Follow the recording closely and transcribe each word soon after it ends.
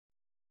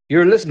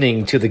You're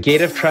listening to the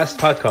Gate of Trust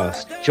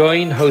podcast.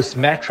 Join hosts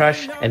Matt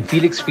Trush and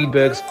Felix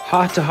Friedberg's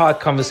heart-to-heart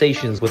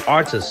conversations with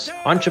artists,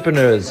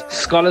 entrepreneurs,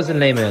 scholars, and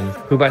laymen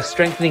who, by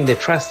strengthening their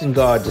trust in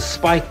God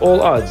despite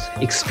all odds,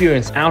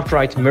 experience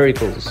outright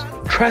miracles.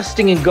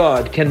 Trusting in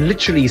God can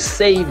literally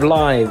save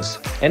lives.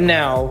 And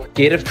now,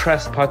 Gate of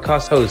Trust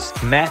podcast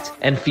hosts Matt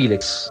and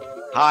Felix.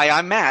 Hi,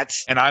 I'm Matt.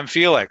 And I'm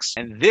Felix.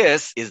 And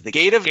this is the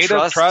Gate of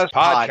Trust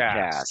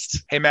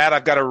podcast. Hey, Matt,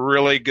 I've got a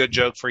really good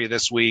joke for you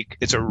this week.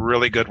 It's a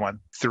really good one.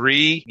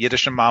 3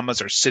 Yiddish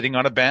mamas are sitting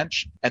on a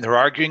bench, and they're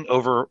arguing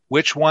over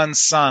which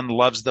one's son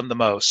loves them the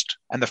most.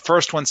 And the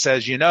first one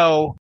says, you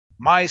know,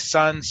 my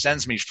son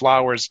sends me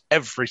flowers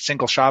every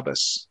single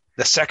Shabbos.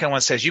 The second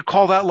one says, you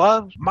call that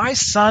love? My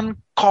son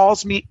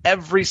calls me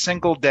every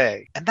single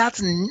day. And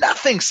that's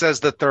nothing,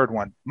 says the third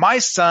one. My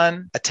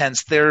son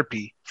attends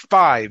therapy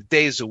 5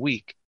 days a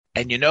week.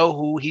 And you know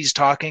who he's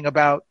talking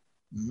about?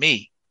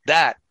 Me.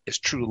 That is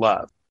true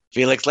love.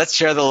 Felix, let's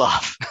share the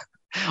love.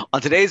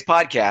 On today's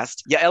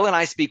podcast, Yael and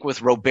I speak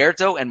with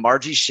Roberto and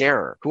Margie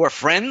Szerer, who are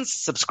friends,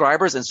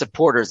 subscribers, and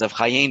supporters of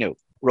Chayenu.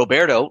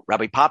 Roberto,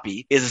 Rabbi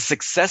Papi, is a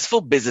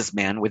successful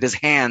businessman with his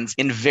hands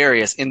in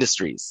various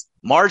industries.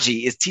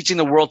 Margie is teaching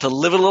the world to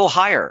live a little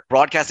higher,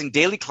 broadcasting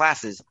daily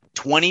classes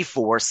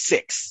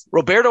 24/6.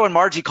 Roberto and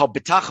Margie call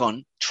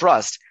BITACHON,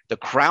 trust, the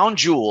crown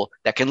jewel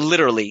that can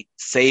literally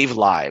save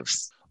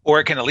lives. Or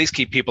it can at least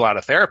keep people out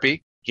of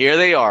therapy. Here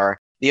they are,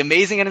 the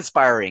amazing and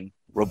inspiring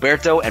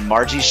Roberto and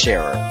Margie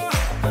Szerer.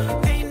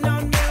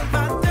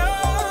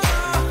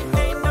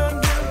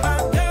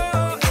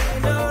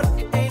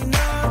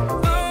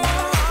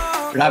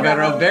 Rabbi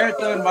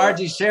Roberto and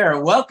Margie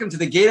Szerer, welcome to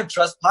the Gate of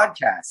Trust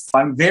podcast.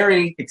 I'm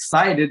very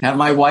excited to have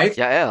my wife,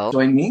 Yael,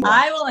 join me.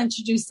 I will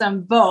introduce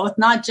them both,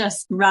 not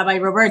just Rabbi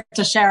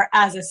Roberto Szerer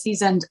as a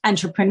seasoned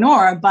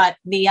entrepreneur, but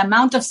the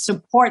amount of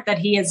support that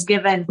he has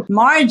given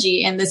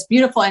Margie in this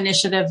beautiful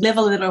initiative, Live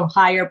a Little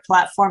Higher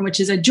platform, which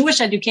is a Jewish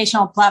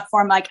educational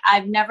platform like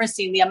I've never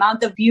seen. The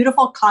amount of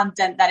beautiful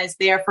content that is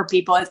there for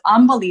people is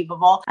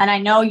unbelievable. And I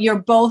know you're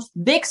both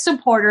big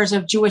supporters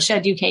of Jewish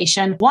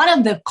education. One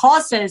of the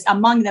causes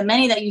among the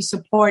many that you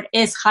support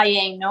is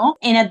Chayenu.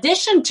 In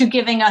addition to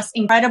giving us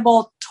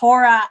incredible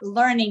Torah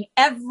learning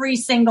every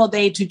single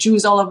day to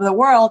Jews all over the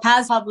world,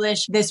 has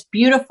published this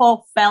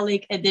beautiful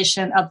Felic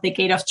edition of the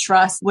Gate of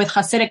Trust with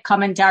Hasidic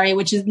commentary,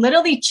 which is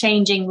literally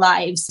changing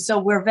lives. So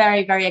we're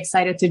very, very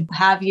excited to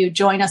have you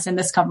join us in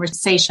this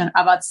conversation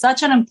about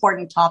such an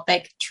important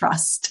topic,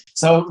 trust.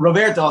 So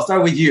Roberto, I'll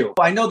start with you.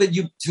 I know that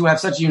you two have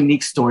such a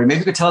unique story. Maybe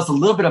you could tell us a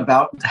little bit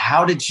about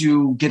how did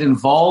you get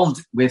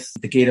involved with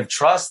the Gate of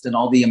Trust and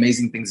all the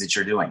amazing things that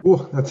you're doing?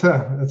 Oh, that's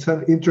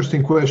an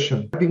interesting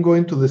question. I've been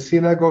going to the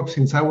synagogue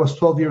since I was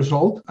 12 years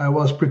old. I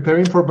was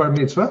preparing for bar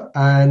mitzvah,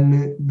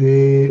 and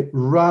the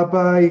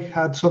rabbi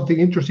had something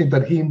interesting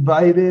that he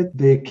invited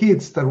the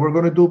kids that were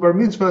going to do bar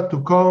mitzvah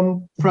to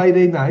come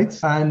Friday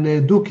nights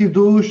and do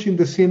kiddush in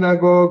the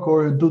synagogue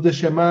or do the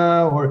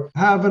Shema or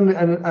have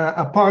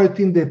a part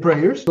in the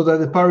prayers so that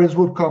the parents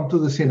would come to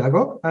the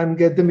synagogue and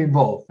get them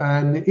involved.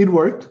 And it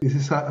worked. This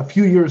is a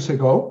few years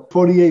ago,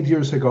 48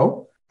 years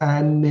ago.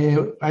 And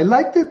I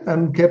liked it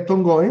and kept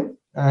on going.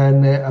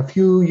 And a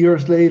few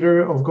years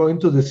later of going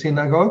to the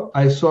synagogue,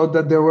 I saw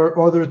that there were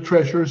other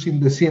treasures in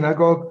the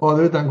synagogue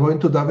other than going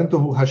to daven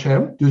to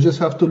Hashem. You just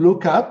have to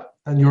look up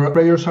and your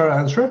prayers are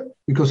answered.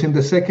 Because in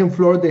the second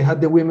floor, they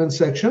had the women's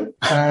section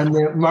and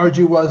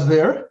Margie was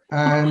there.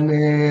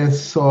 And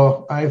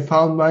so I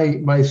found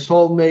my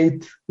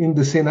soulmate in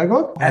the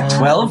synagogue. At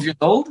 12 years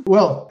old?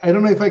 Well, I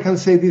don't know if I can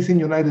say this in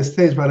United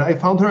States, but I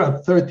found her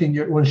at 13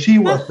 years, when she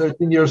was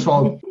 13 years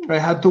old. I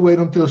had to wait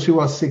until she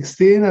was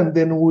 16 and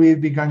then we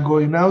began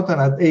going out.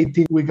 And at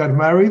 18, we got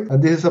married.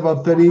 And this is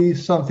about 30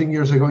 something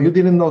years ago. You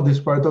didn't know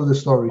this part of the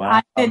story.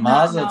 Wow.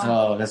 Mazel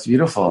tov. That's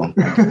beautiful.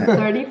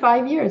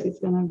 35 years it's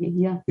going to be,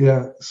 yeah.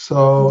 Yeah.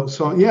 So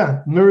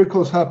yeah,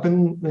 miracles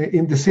happen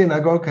in the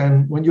synagogue.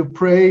 And when you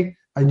pray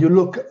and you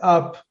look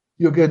up,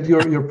 you get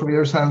your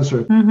prayers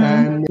answered. Mm-hmm.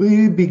 And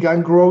we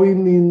began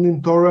growing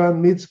in Torah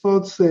and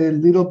mitzvot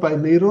little by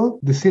little.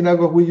 The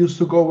synagogue we used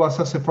to go was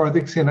a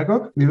Sephardic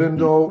synagogue, even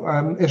though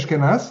I'm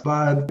Ashkenaz.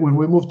 But when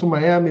we moved to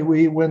Miami,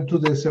 we went to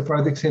the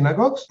Sephardic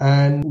synagogues.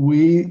 And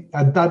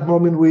at that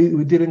moment,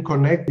 we didn't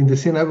connect in the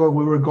synagogue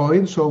we were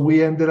going. So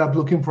we ended up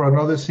looking for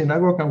another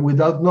synagogue. And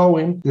without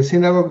knowing, the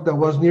synagogue that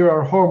was near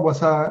our home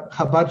was a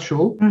Chabad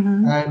shul.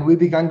 Mm-hmm. And we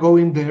began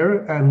going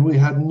there. And we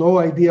had no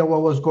idea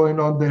what was going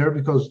on there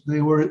because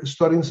they were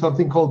studying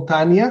something called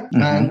Tanya.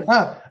 Mm-hmm. And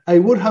I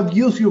would have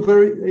used you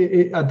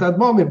at that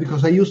moment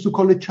because I used to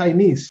call it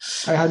Chinese.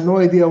 I had no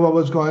idea what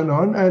was going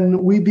on.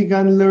 And we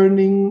began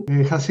learning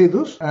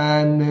Hasidus.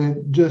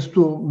 And just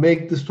to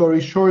make the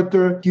story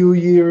shorter, a few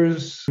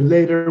years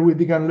later, we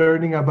began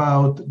learning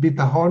about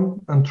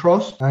BITACHON and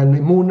trust and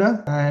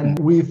Emunah. And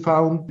we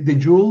found the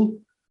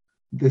jewel,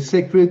 the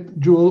sacred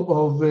jewel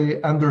of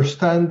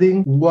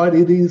understanding what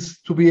it is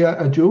to be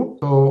a Jew.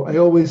 So I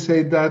always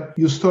say that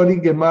you study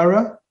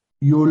Gemara,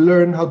 you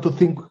learn how to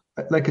think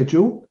like a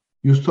Jew.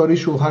 You study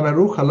Shulchan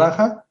Aruch,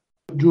 Halacha,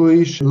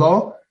 Jewish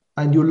law,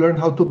 and you learn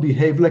how to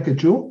behave like a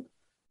Jew.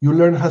 You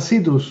learn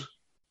Hasidus,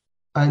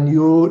 and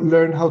you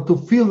learn how to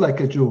feel like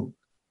a Jew.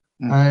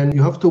 And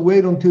you have to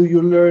wait until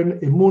you learn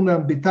Emunah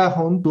and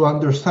Bitachon to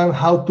understand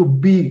how to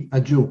be a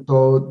Jew.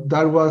 So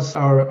that was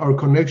our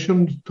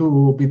connection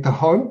to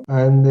Bitachon,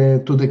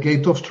 and to the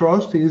gate of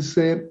trust is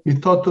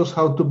it taught us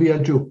how to be a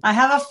Jew. I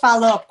have a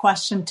follow-up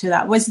question to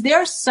that. Was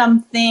there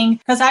something,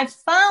 because I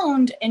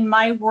found in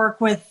my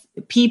work with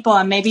people,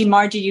 and maybe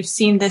Margie, you've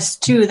seen this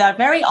too, that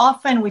very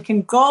often we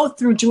can go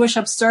through Jewish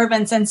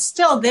observance and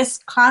still this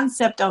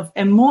concept of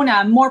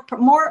emunah,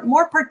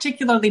 more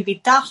particularly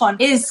bitachon,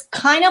 is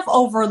kind of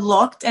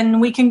overlooked, and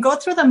we can go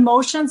through the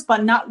motions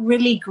but not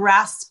really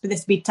grasp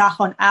this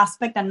bitachon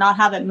aspect and not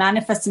have it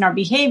manifest in our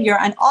behavior.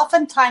 And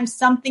oftentimes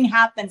something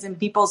happens in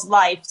people's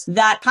lives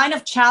that kind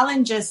of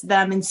challenges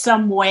them in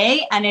some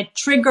way, and it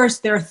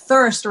triggers their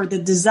thirst or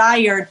the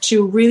desire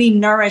to really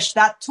nourish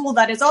that tool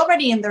that is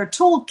already in their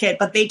toolkit,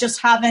 but they just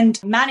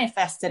haven't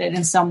manifested it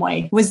in some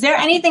way. Was there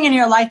anything in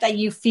your life that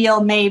you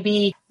feel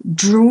maybe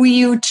drew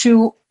you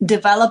to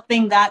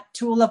developing that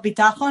tool of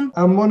bitachon?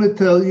 I'm going to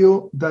tell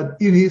you that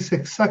it is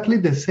exactly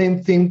the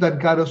same thing that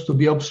got us to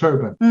be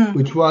observant,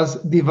 which was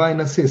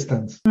divine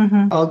assistance.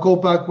 I'll go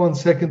back 1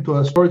 second to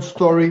a short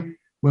story.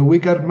 When we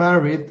got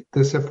married,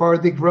 the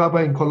Sephardic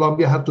rabbi in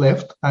Colombia had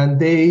left, and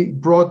they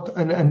brought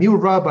a new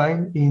rabbi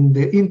in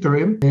the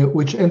interim,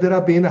 which ended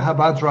up being a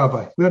Chabad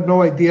rabbi. We had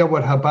no idea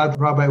what Chabad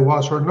rabbi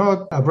was or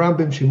not. Abraham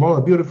ben Shimon,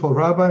 a beautiful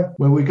rabbi.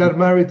 When we got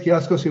married, he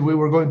asked us if we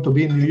were going to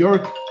be in New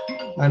York,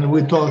 and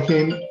we told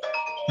him,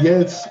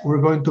 yes,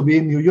 we're going to be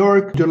in New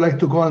York. Would you like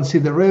to go and see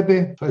the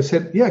Rebbe? So I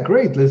said, yeah,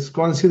 great, let's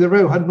go and see the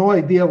Rebbe. I had no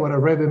idea what a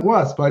Rebbe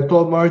was. So I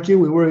told Margie,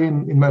 we were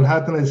in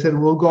Manhattan. I said,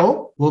 we'll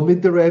go, we'll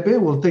meet the Rebbe,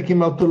 we'll take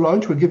him out to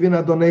lunch, we'll give him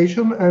a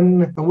donation,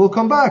 and we'll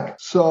come back.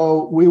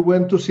 So we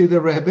went to see the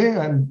Rebbe,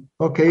 and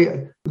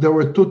okay, there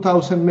were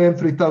 2,000 men,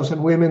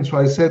 3,000 women. So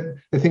I said,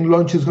 I think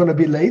lunch is going to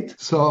be late.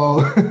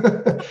 So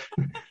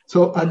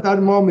So at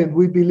that moment,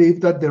 we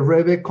believed that the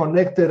Rebbe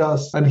connected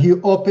us, and he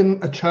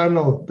opened a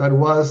channel that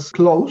was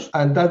closed,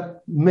 and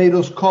that made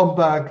us come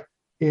back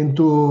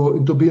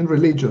into being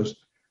religious.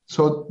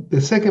 So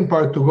the second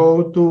part, to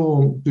go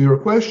to your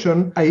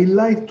question, I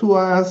like to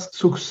ask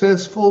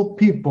successful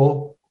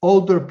people,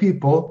 older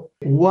people,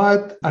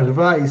 what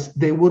advice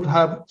they would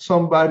have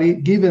somebody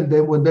given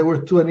them when they were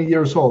 20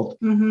 years old.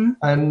 Mm-hmm.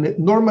 And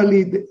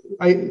normally,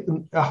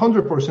 100%,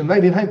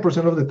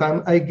 99% of the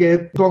time, I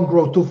get, don't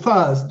grow too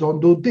fast,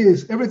 don't do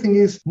this. Everything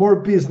is more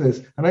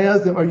business. And I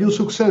ask them, are you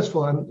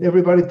successful? And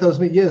everybody tells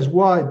me, yes.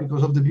 Why?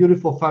 Because of the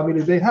beautiful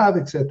family they have,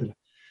 etc.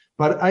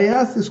 But I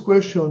asked this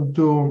question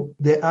to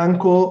the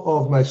uncle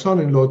of my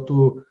son-in-law,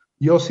 to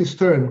Yossi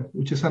Stern,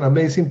 which is an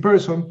amazing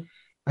person.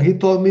 And he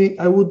told me,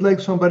 I would like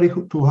somebody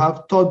to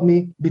have taught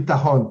me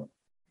bitachon.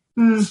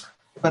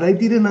 But I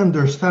didn't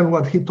understand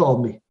what he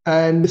told me.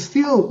 And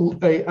still,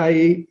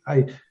 I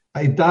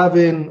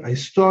daven, I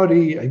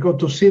study, I go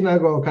to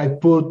synagogue, I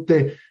put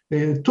 2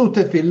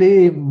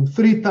 tefillin,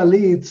 3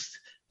 talits,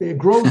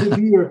 grow the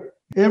beard,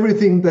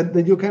 everything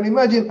that you can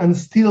imagine. And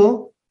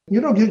still,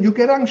 you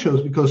get anxious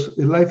because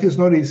life is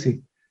not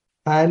easy.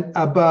 And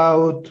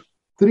about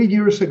 3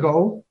 years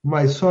ago,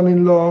 my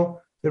son-in-law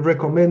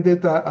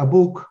recommended a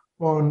book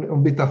on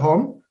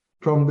bitachon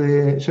from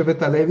the Shevet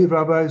HaLevi,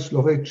 Rabbi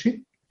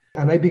Slovecki,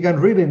 and I began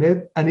reading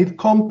it, and it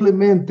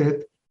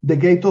complemented the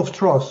gate of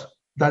trust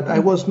that I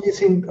was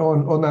missing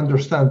on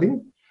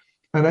understanding.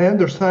 And I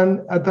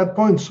understand at that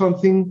point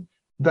something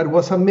that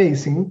was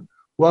amazing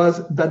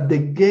was that the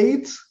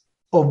gates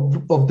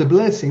of the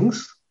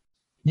blessings,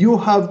 you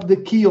have the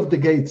key of the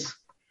gates.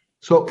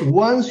 So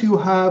once you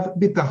have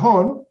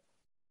bitachon,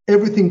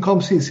 everything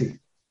comes easy.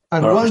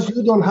 And once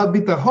you don't have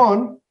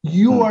bitachon,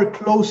 you are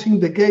closing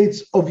the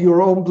gates of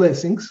your own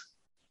blessings.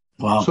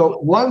 Wow. So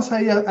once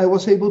I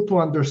was able to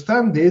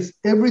understand this,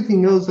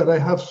 everything else that I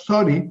have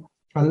studied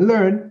and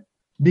learned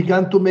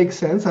began to make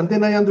sense. And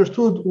then I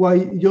understood why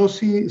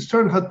Yossi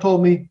Stern had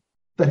told me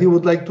that he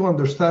would like to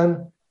understand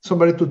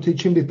somebody to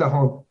teach him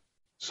bitachon.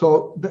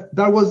 So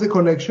that was the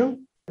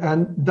connection.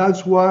 And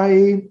that's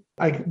why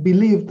I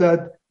believe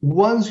that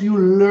once you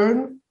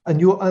learn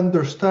and you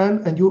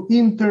understand and you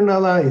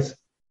internalize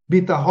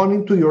bitachon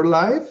into your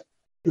life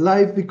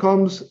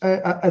becomes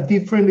a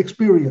different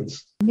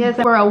experience. Yes,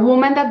 for a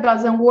woman that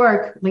doesn't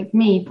work, like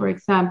me, for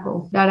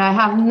example, that I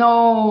have I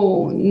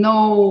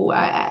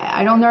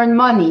don't earn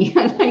money,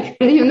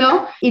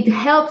 it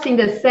helps in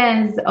the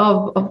sense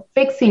of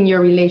fixing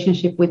your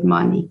relationship with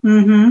money.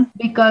 Mm-hmm.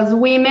 Because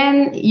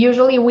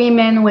usually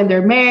women, when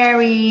they're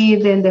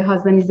married, then the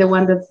husband is the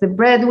one that's the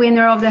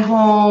breadwinner of the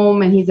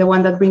home, and he's the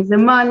one that brings the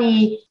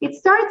money. It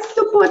starts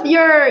to put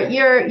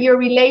your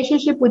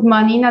relationship with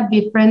money in a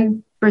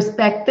different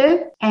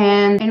perspective,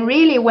 and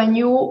really when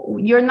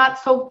you're not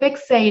so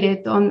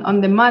fixated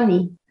on the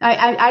money.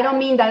 I don't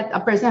mean that a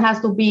person has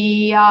to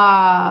be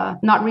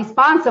not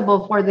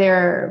responsible for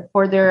their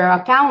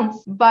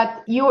accounts,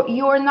 but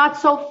you're not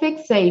so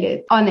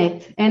fixated on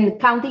it and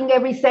counting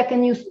every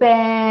second you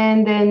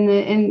spend and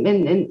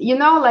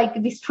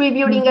like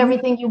distributing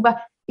everything you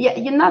buy.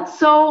 you're not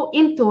so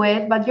into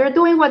it, but you're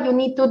doing what you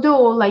need to do.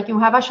 Like you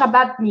have a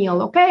Shabbat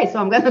meal. Okay, so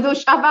I'm going to do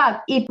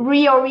Shabbat. It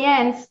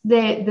reorients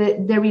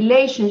the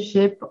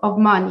relationship of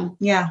money.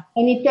 Yeah.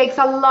 And it takes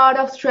a lot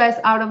of stress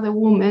out of the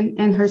woman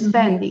and her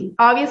spending,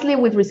 obviously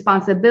with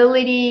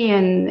responsibility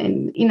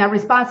and in a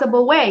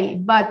responsible way.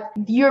 But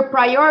your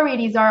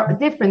priorities are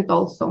different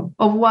also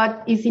of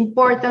what is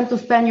important to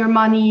spend your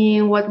money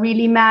in, what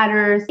really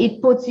matters.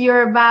 It puts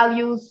your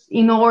values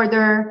in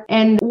order,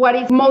 and what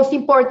is most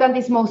important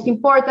is most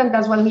important.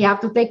 That's what we have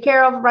to take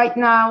care of right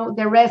now.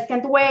 The rest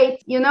can't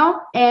wait,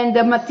 and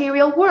the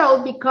material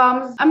world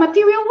becomes a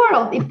material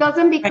world. It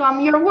doesn't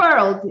become your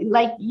world.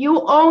 Like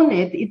you own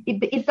it.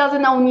 It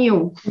doesn't own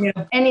you. Yeah.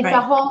 And it's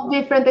a whole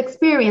different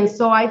experience.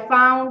 So I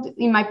found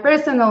in my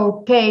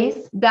personal case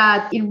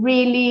that it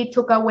really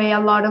took away a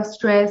lot of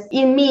stress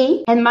in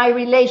me, and my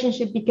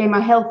relationship became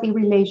a healthy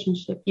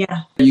relationship.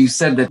 Yeah. You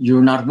said that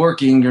you're not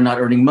working, you're not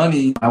earning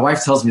money. My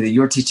wife tells me that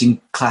you're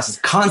teaching classes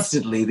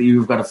constantly, that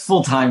you've got a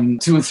full-time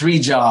 2 or 3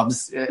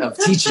 jobs of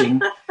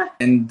teaching.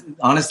 And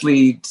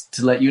honestly,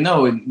 to let you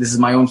know, and this is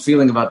my own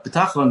feeling about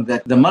BITACHON,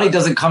 that the money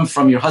doesn't come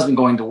from your husband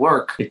going to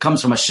work. It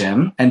comes from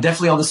Hashem. And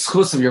definitely all the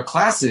schus of your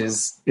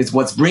classes is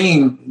what's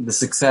bringing the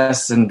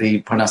success and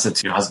the parnasa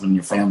to your husband and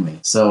your family.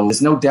 So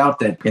there's no doubt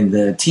that in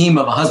the team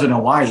of a husband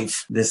and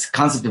wife, this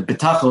concept of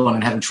BITACHON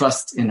and having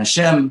trust in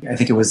Hashem, I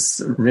think it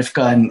was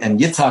Rivka and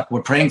Yitzhak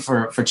were praying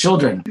for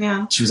children.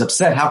 Yeah. She was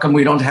upset. How come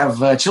we don't have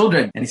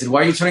children? And he said,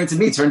 why are you turning to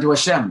me? Turn to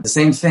Hashem. The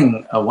same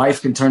thing. A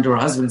wife can turn to her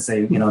husband and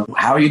say,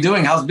 how are you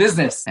doing? How's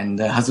business? And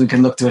the husband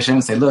can look to Hashem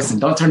and say, listen,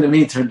 don't turn to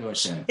me, turn to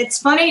Hashem. It's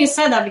funny you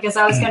said that, because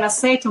I was going to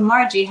say to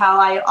Margie how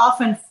I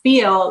often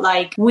feel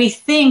like we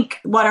think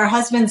what our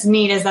husbands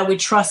need is that we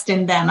trust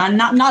in them. I'm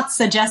not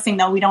suggesting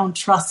that we don't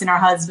trust in our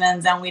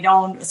husbands and we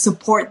don't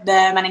support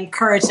them and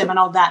encourage them and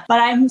all that. But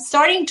I'm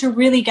starting to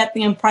really get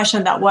the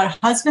impression that what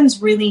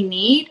husbands really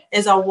need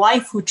is a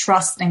wife who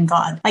trusts in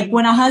God. Like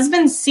when a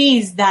husband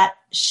sees that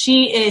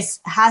she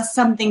has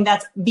something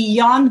that's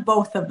beyond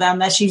both of them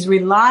that she's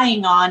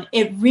relying on,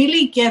 it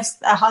really gives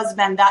a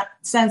husband that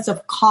sense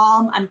of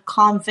calm and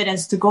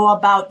confidence to go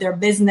about their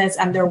business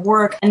and their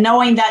work, and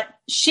knowing that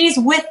she's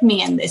with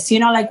me in this,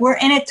 like we're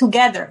in it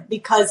together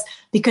because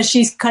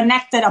she's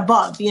connected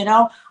above,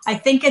 I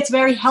think it's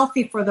very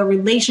healthy for the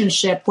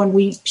relationship when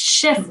we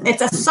shift.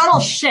 It's a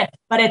subtle shift,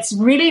 but it's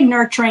really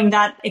nurturing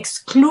that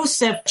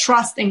exclusive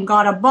trust in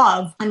God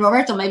above. And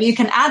Roberto, maybe you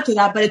can add to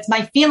that, but it's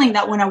my feeling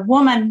that when a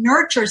woman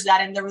nurtures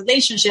that in the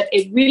relationship,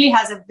 it really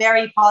has a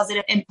very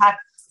positive impact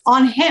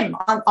on him,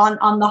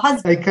 on the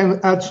husband. I can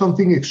add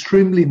something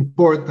extremely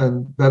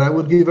important that I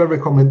would give a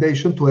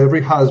recommendation to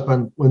every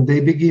husband when they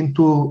begin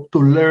to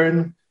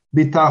learn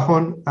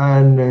bitachon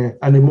and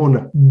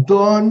emunah.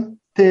 Don't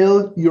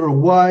tell your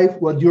wife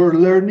what you're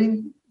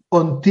learning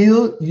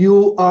until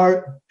you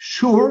are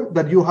sure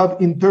that you have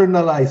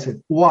internalized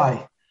it.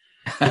 Why?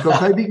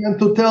 Because I began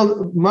to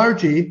tell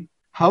Margie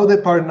how the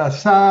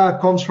parnasa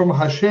comes from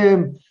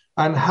Hashem,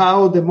 and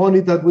how the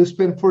money that we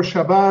spend for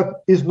Shabbat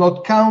is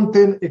not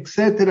counted,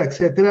 etc.,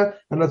 etc.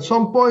 And at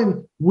some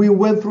point, we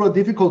went through a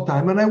difficult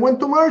time, and I went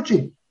to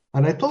Margie.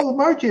 And I told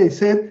Margie, I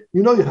said,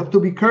 you have to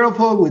be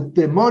careful with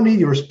the money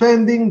you're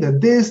spending,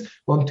 this,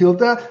 until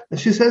that. And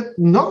she said,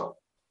 no,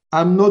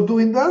 I'm not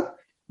doing that.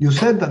 You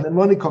said that the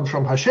money comes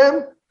from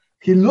Hashem.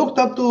 He looked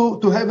up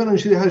to heaven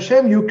and said,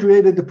 Hashem, you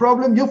created the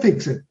problem, you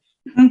fix it.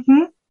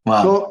 Mm-hmm.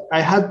 Wow. So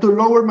I had to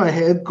lower my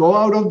head, go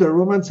out of the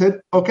room and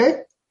said,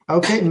 okay,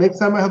 next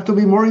time I have to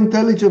be more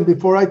intelligent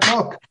before I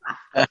talk.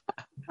 But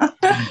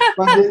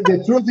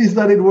the truth is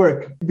that it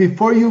worked.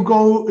 Before you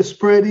go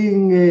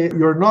spreading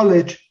your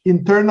knowledge,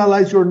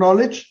 internalize your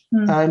knowledge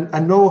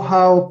and know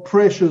how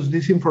precious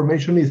this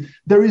information is.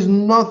 There is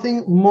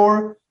nothing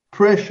more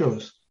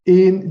precious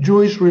in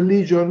Jewish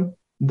religion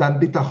than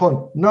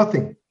bitachon.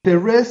 Nothing. The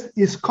rest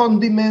is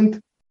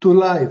condiment to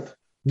life.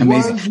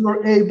 Amazing. Once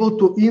you're able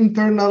to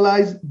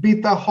internalize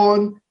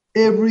bitachon,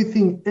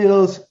 everything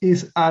else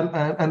is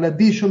an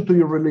addition to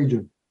your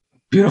religion.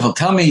 Beautiful.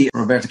 Tell me,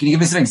 Roberto, can you give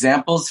me some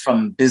examples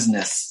from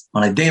business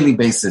on a daily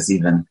basis,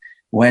 even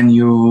when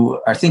you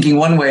are thinking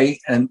one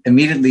way and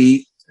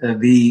immediately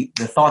the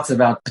thoughts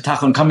about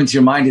bitachon come into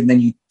your mind, and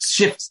then you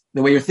shift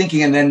the way you're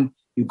thinking, and then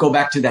you go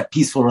back to that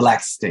peaceful,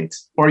 relaxed state?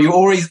 Or are you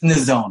always in the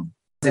zone?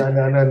 No.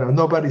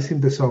 Nobody's in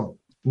the zone.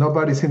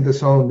 Nobody's in the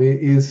zone.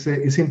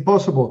 It's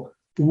impossible.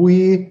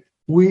 We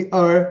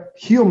are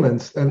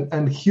humans,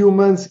 and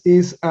humans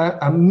is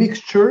a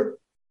mixture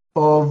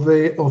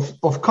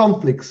of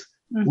conflicts.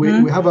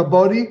 Mm-hmm. We have a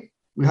body,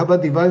 we have a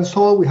divine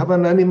soul, we have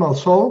an animal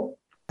soul,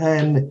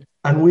 and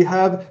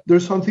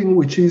there's something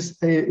which is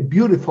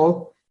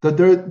beautiful, that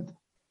there are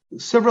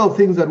several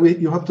things that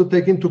you have to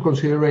take into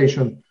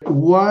consideration.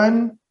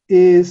 One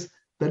is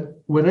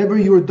that whenever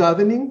you're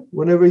davening,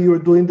 whenever you're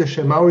doing the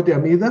Shema or the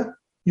Amida,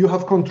 you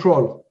have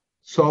control.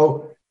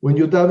 So when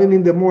you daven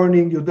in the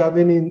morning, you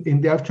daven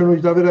in the afternoon,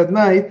 you daven at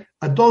night,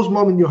 at those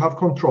moments you have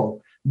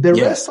control. The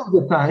rest of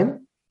the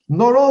time,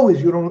 not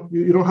always you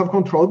don't have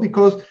control,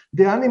 because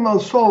the animal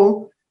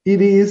soul,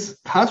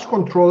 has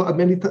control at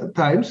many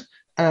times,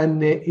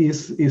 and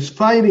is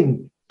fighting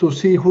to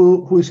see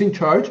who is in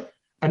charge,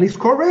 and is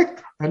correct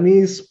and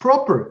is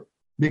proper,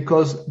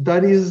 because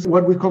that is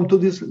what we come to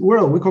this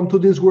world. We come to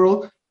this world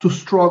to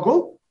struggle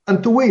and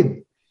to win,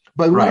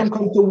 but we don't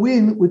come to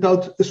win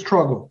without a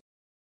struggle.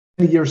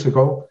 Years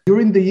ago,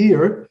 during the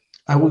year,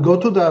 I would go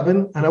to daven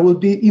and I would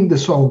be in the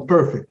zone,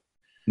 perfect.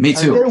 Me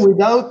too. And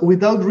then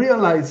without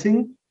realizing,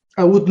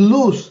 I would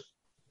lose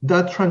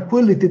that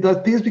tranquility,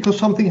 that peace, because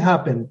something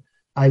happened.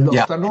 I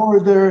lost an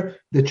order,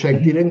 the check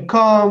didn't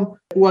come,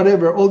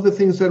 whatever, all the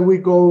things that we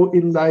go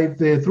in life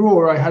through,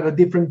 or I had a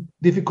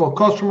difficult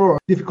customer or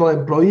difficult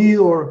employee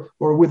or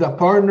with a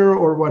partner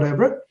or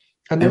whatever.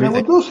 And then I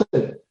would lose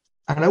it.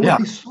 And I would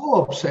be so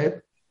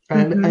upset.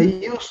 And I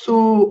used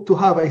to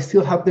have, I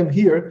still have them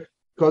here,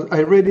 because I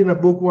read in a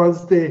book once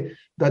that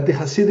the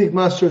Hasidic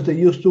masters, they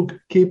used to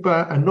keep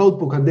a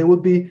notebook, and they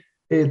would be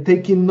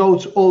taking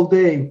notes all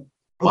day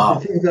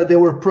of the things that they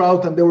were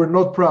proud and they were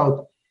not proud.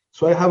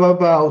 So I have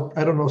about,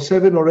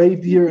 7 or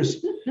 8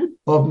 years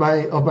of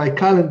my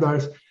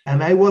calendars,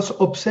 and I was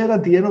upset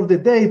at the end of the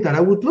day that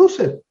I would lose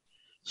it.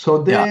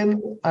 So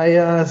then I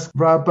asked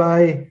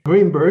Rabbi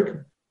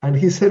Greenberg, and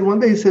he said one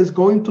day, he says,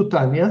 go into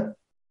Tanya,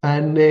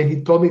 and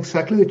he told me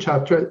exactly the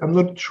chapter. I'm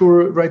not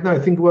sure right now. I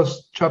think it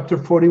was chapter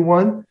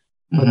 41.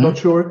 I'm not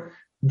sure,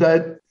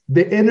 that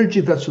the energy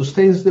that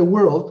sustains the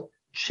world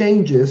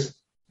changes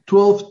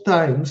 12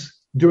 times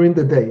during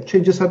the day.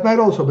 Changes at night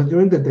also, but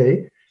during the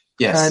day.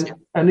 Yes.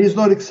 And it's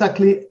not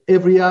exactly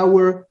every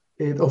hour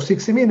of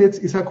 60 minutes.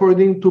 It's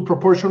according to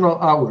proportional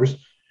hours.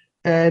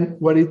 And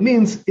what it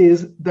means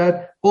is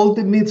that all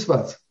the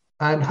mitzvahs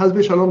and Haz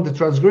v'Shalom, the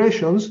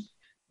transgressions,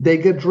 they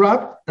get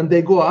dropped and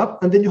they go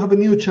up, and then you have a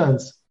new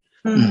chance.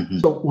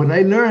 So when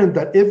I learned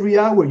that every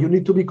hour you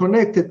need to be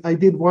connected, I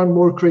did one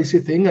more crazy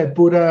thing. I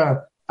put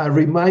a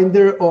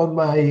reminder on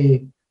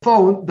my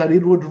phone that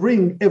it would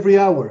ring every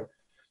hour.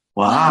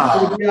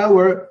 Wow. Every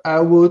hour I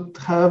would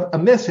have a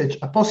message,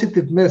 a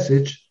positive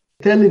message,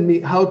 telling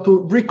me how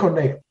to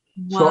reconnect.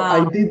 Wow. So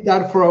I did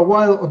that for a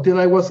while until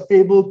I was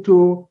able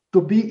to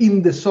be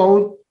in the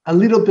zone a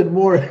little bit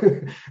more.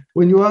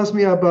 When you ask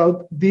me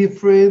about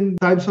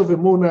different types of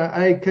emunah,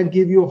 I can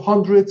give you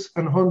hundreds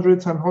and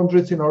hundreds and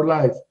hundreds in our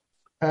life.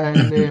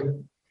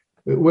 And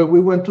when we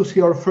went to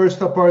see our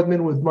first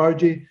apartment with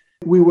Margie,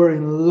 we were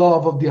in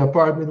love of the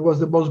apartment. It was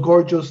the most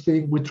gorgeous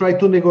thing. We tried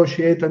to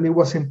negotiate and it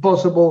was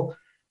impossible.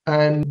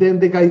 And then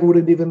the guy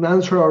wouldn't even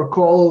answer our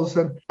calls.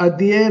 And at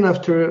the end,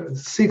 after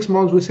 6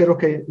 months, we said,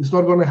 okay, it's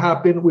not going to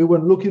happen. We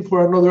went looking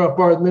for another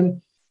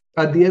apartment.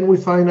 At the end, we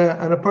find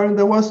an apartment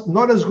that was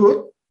not as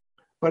good,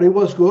 but it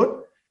was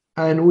good.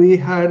 And we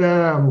had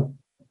an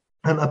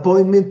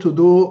appointment to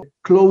do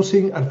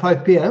closing at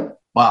 5 p.m.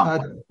 Wow.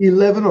 At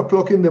 11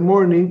 o'clock in the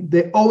morning,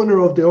 the owner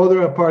of the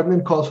other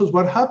apartment calls us.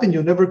 What happened?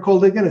 You never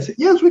called again. I said,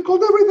 yes, we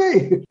called every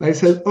day. I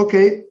said,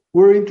 okay,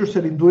 we're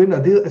interested in doing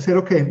a deal. I said,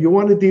 okay, if you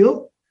want a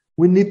deal,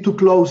 we need to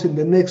close in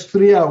the next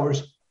 3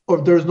 hours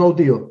or there's no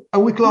deal.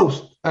 And we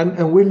closed.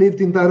 And we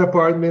lived in that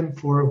apartment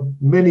for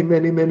many,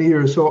 many, many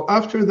years. So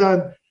after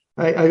that,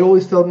 I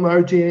always tell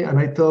Margie and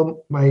I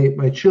tell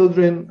my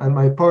children and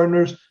my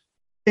partners,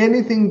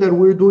 anything that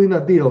we're doing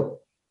a deal,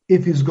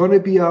 if it's going to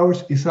be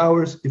ours, it's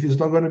ours. If it's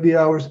not going to be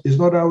ours, it's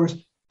not ours.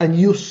 And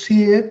you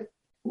see it,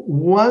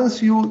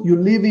 once you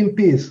live in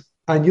peace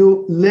and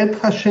you let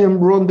Hashem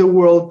run the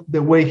world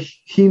the way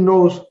he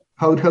knows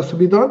how it has to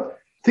be done,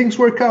 things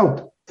work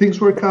out. Things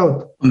work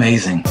out.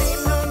 Amazing.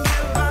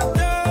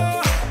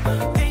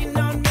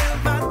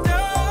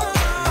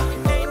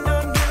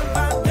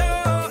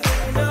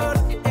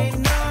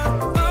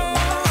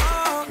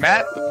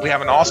 Matt, we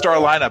have an all-star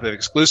lineup of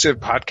exclusive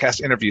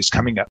podcast interviews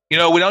coming up. You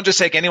know, we don't just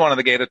take anyone on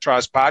the Gate of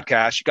Trust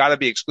podcast. You got to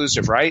be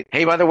exclusive, right?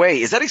 Hey, by the way,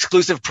 is that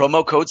exclusive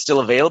promo code still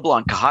available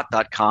on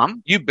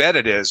kahat.com? You bet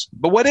it is.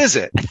 But what is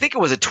it? I think it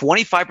was a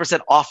 25%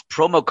 off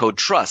promo code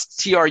TRUST,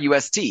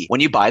 TRUST, when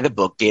you buy the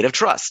book Gate of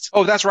Trust.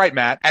 Oh, that's right,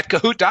 Matt. At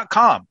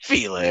Kahoot.com.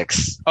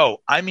 Felix. Oh,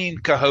 I mean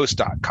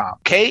Kahost.com.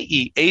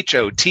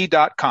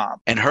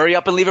 KEHOT.com. And hurry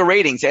up and leave a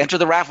rating to enter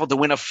the raffle to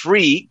win a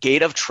free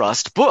Gate of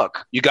Trust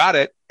book. You got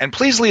it. And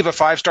please leave a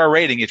 5-star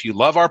rating if you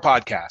love our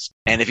podcast.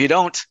 And if you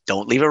don't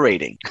leave a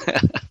rating.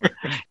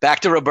 Back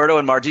to Roberto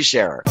and Margie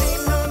Szerer.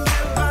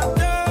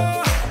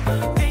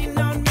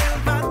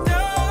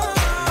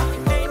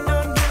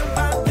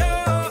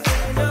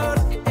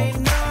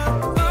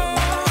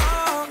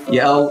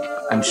 Yael,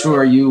 I'm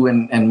sure you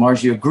and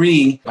Margie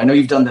agree. I know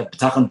you've done the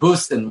BITACHON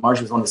boost and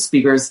Margie was one of the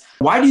speakers.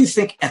 Why do you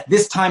think at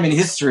this time in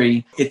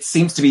history, it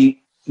seems to be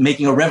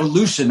making a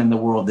revolution in the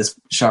world, this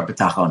Shar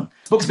BITACHON?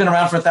 This book's been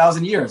around for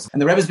 1,000 years,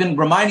 and the Rebbe's been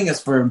reminding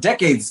us for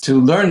decades to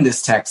learn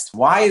this text.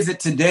 Why is it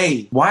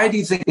today? Why do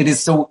you think it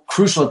is so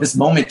crucial at this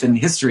moment in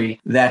history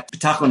that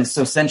BITACHON is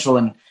so central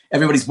and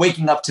everybody's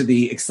waking up to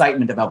the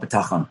excitement about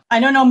BITACHON? I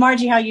don't know,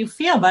 Margie, how you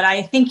feel, but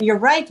I think you're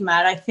right,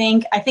 Matt. I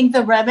think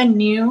the Rebbe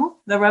knew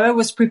the Rebbe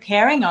was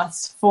preparing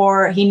us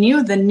he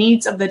knew the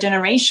needs of the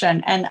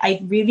generation. And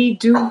I really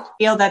do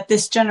feel that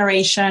this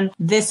generation,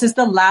 this is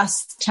the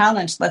last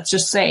challenge, let's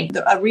just say,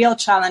 a real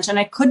challenge. And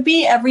it could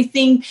be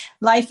everything.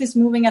 Life is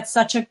moving at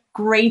such a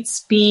great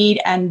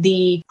speed, and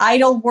the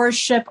idol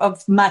worship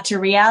of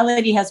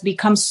materiality has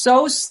become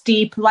so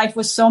steep. Life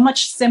was so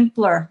much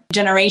simpler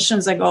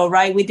generations ago,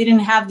 right? We didn't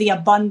have the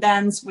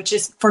abundance, which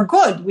is for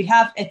good.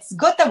 It's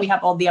good that we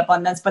have all the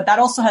abundance, but that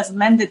also has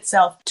lent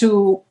itself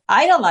to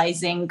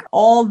idolizing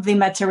all the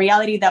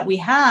materiality that we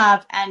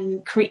have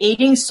and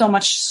creating so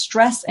much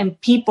stress in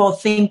people,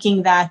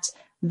 thinking that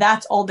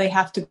that's all they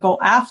have to go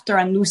after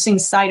and losing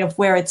sight of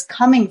where it's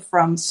coming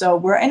from. So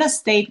we're in a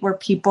state where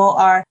people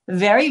are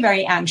very,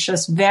 very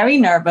anxious, very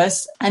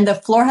nervous, and the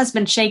floor has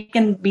been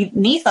shaken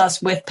beneath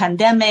us with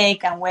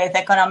pandemic and with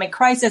economic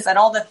crisis and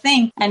all the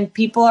things. And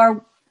people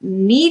are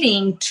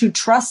needing to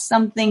trust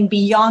something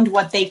beyond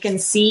what they can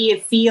see,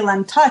 feel,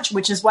 and touch,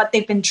 which is what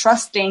they've been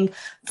trusting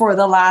for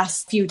the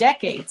last few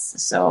decades.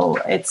 So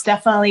it's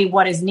definitely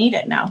what is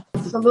needed now.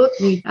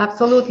 Absolutely.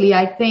 Absolutely.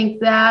 I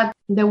think that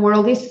the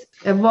world is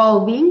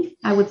evolving.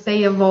 I would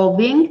say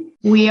evolving.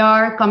 We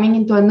are coming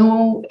into a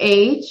new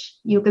age.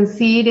 You can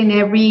see it in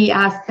every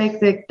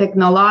aspect, the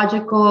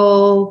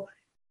technological,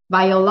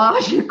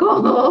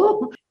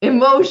 biological,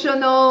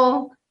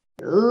 emotional,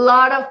 a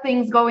lot of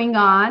things going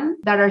on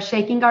that are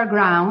shaking our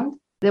ground.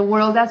 The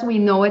world as we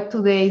know it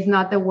today is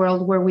not the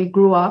world where we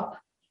grew up.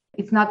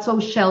 It's not so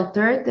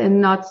sheltered and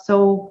not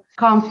so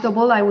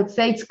comfortable. I would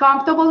say it's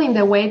comfortable in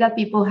the way that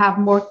people have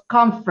more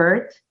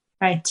comfort,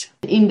 right,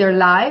 in their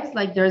lives.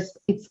 Like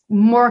it's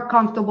more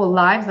comfortable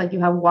lives. Like you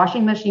have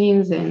washing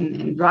machines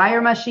and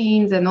dryer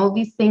machines and all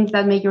these things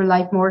that make your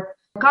life more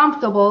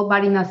comfortable.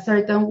 But in a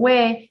certain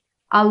way,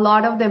 a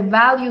lot of the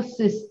value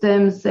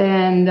systems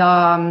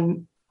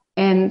and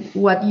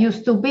what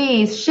used to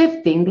be is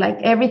shifting. Like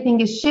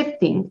everything is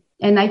shifting.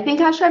 And I think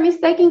Hashem is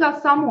taking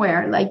us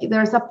somewhere. Like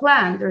there's a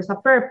plan, there's a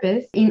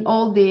purpose in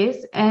all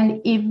this.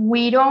 And if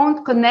we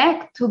don't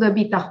connect to the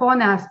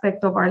bitachon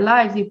aspect of our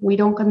lives, if we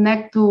don't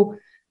connect to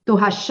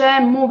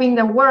Hashem moving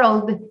the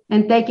world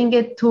and taking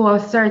it to a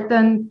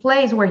certain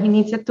place where he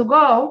needs it to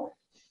go,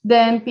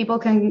 then people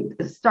can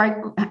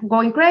start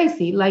going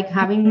crazy, like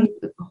having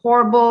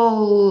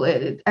horrible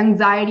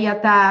anxiety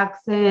attacks.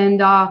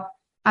 And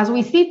as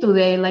we see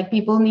today, like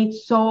people need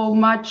so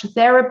much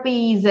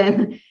therapies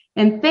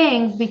and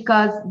things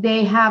because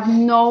they have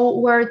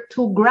nowhere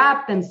to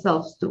grab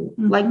themselves to.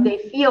 Mm-hmm. Like they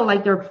feel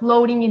like they're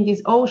floating in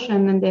this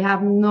ocean and they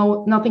have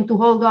nothing to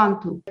hold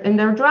on to and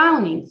they're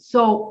drowning.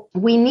 So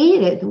we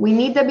need it. We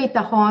need the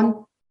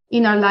bitachon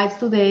in our lives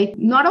today,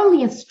 not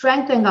only in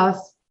strengthening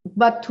us,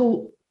 but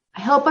to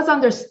help us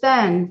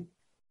understand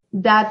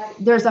that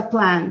there's a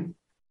plan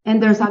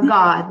and there's a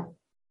God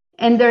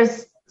and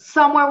there's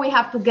somewhere we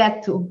have to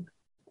get to.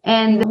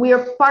 And we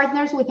are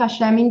partners with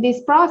Hashem in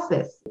this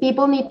process.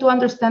 People need to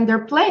understand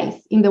their place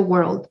in the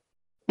world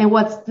and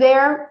what's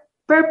their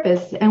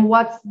purpose and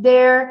what's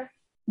their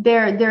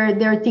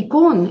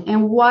tikkun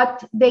and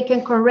what they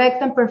can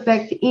correct and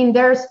perfect in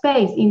their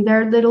space, in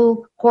their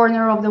little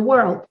corner of the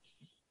world.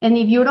 And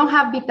if you don't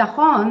have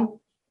bitachon,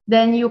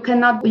 then you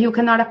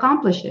cannot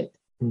accomplish it.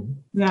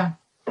 Yeah,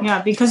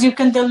 because you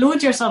can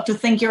delude yourself to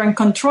think you're in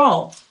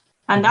control.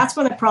 And that's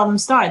where the problem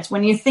starts.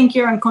 When you think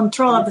you're in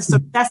control of the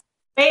success,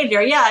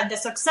 failure, the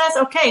success,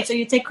 okay, so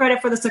you take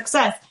credit for the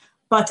success,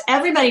 but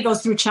everybody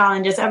goes through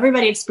challenges,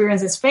 everybody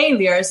experiences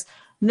failures,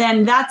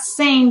 then that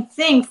same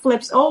thing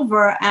flips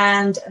over,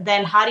 and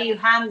then how do you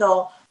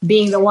handle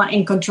being the one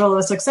in control of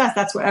the success?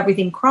 That's where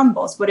everything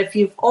crumbles. But if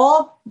you've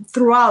all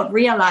throughout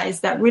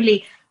realized that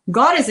really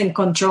God is in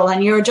control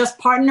and you're just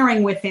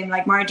partnering with him,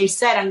 like Margie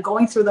said, and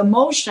going through the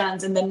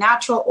motions in the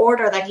natural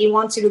order that he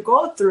wants you to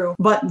go through,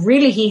 but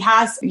really he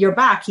has your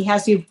back, he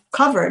has you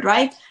covered,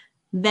 right?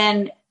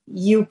 Then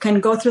you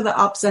can go through the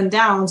ups and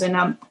downs in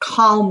a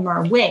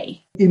calmer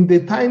way. In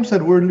the times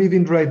that we're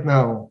living right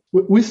now,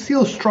 we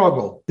still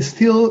struggle,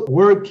 still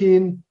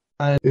working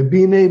and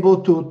being able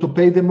to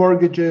pay the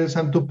mortgages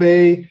and to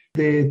pay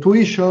the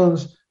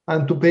tuitions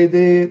and to pay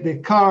the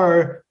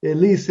car the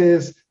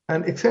leases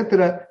and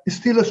etc. It's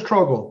still a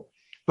struggle.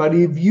 But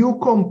if you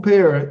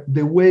compare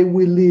the way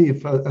we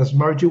live, as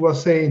Margie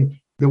was saying,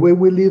 the way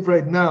we live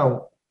right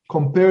now,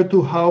 compared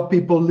to how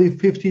people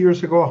lived 50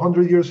 years ago,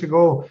 100 years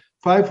ago,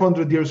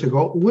 500 years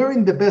ago, we're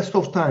in the best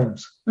of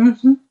times.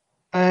 Mm-hmm.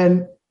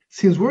 And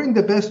since we're in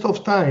the best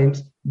of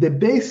times, the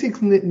basic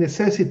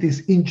necessities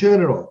in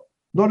general,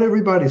 not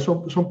everybody,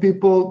 some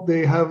people,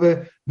 they have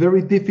a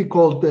very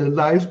difficult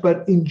lives,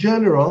 but in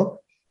general,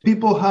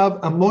 people have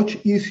a much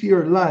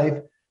easier life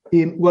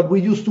in what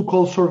we used to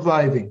call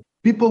surviving.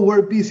 People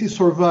were busy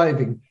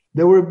surviving.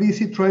 They were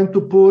busy trying to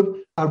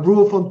put a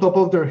roof on top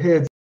of their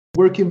heads,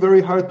 working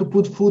very hard to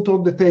put food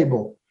on the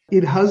table.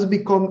 It has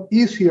become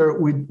easier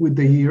with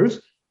the years.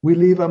 We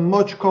live a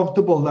much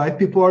comfortable life.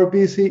 People are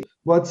busy.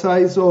 What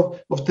size of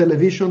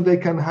television they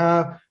can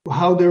have,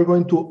 how they're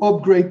going to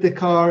upgrade the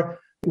car,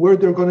 where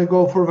they're going to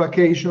go for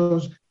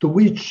vacations, to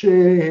which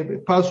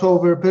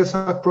Passover,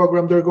 Pesach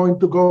program they're going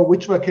to go,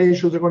 which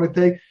vacations they're going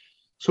to take.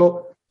 So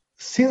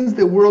since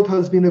the world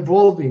has been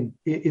evolving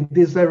in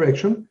this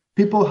direction,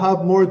 people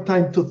have more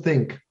time to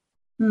think.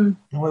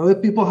 When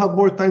people have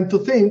more time to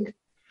think,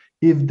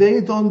 if they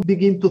don't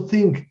begin to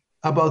think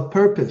about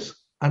purpose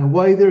and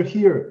why they're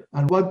here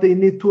and what they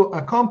need to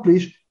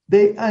accomplish,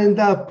 they end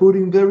up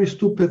putting very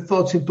stupid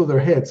thoughts into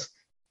their heads.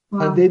 Wow.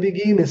 And they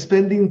begin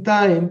spending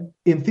time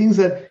in things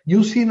that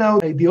you see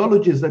now,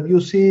 ideologies that you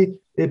see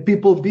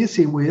people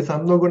busy with.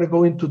 I'm not going to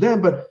go into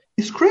them, but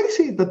it's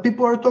crazy that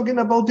people are talking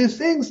about these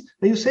things.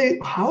 And you say,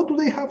 how do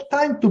they have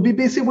time to be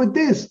busy with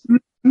this?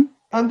 Mm-hmm.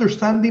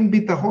 Understanding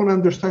bitachon,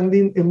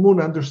 understanding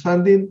emun,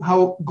 understanding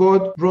how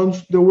God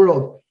runs the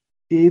world.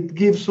 It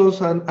gives us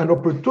an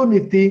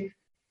opportunity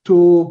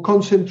to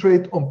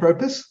concentrate on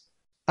purpose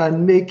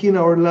and making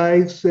our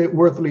lives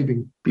worth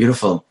living.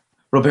 Beautiful.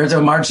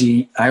 Roberto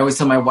Margie, I always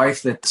tell my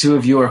wife that two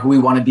of you are who we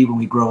want to be when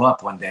we grow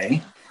up one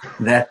day.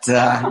 That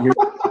you're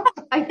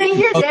I think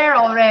you're there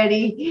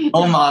already.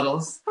 Role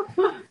models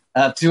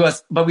to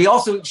us. But we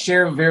also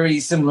share very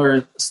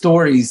similar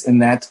stories in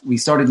that we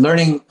started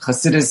learning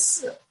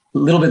Hasidus a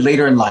little bit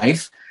later in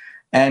life.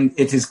 And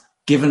it has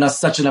given us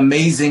such an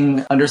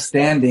amazing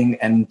understanding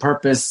and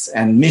purpose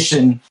and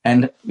mission.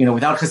 And,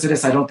 without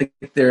Hasidus, I don't think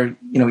there,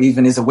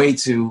 even is a way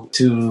to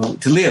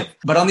live.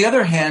 But on the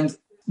other hand,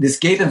 this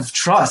gate of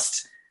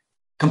trust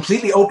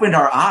completely opened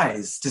our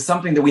eyes to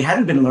something that we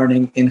hadn't been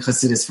learning in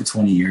Hasidus for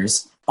 20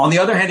 years. On the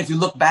other hand, if you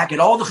look back at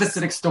all the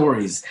Hasidic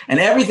stories and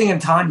everything in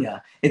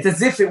Tanya, it's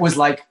as if it was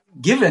like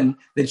given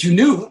that you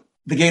knew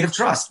the gate of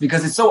trust,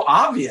 because it's so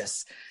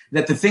obvious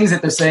that the things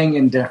that they're saying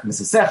in Derech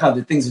Mesesecha,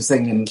 the things they're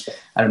saying in,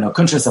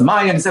 Kuntres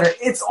Amayan, etc.,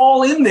 it's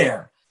all in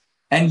there.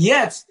 And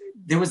yet,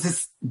 there was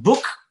this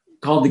book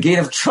called The Gate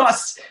of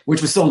Trust,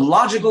 which was so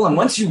logical. And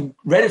once you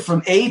read it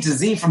from A to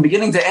Z, from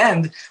beginning to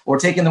end, or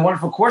taken the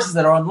wonderful courses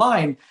that are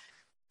online,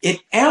 it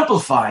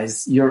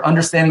amplifies your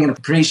understanding and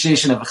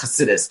appreciation of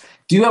Hasidus.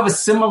 Do you have a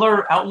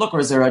similar outlook, or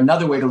is there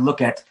another way to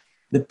look at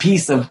the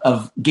piece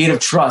of Gate of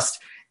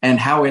Trust and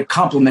how it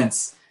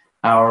complements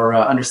our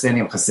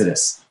understanding of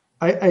Hasidus?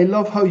 I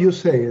love how you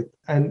say it.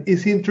 And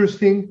it's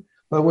interesting,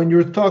 but when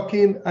you're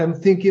talking, I'm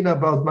thinking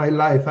about my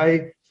life.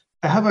 I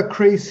have a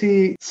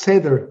crazy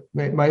seder,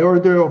 my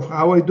order of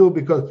how I do,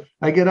 because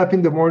I get up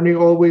in the morning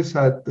always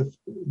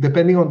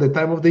depending on the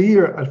time of the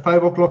year, at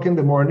 5 o'clock in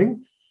the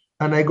morning,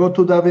 and I go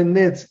to daven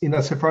netz in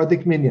a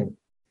Sephardic minyan.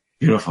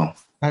 Beautiful.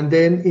 And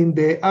then in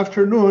the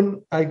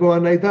afternoon, I go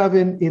and I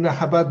daven in a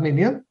Chabad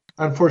minyan,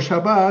 and for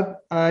Shabbat,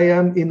 I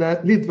am in a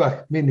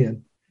Litvak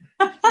minyan.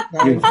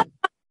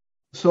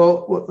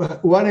 So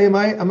what am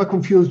I? I'm a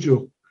confused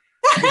Jew.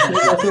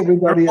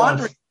 Everybody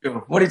else.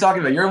 What are you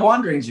talking about? You're a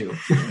wandering Jew.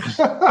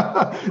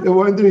 A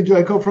wandering Jew.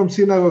 I go from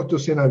synagogue to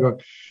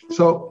synagogue.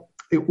 So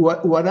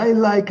what I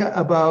like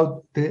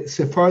about the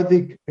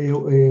Sephardic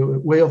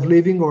way of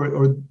living,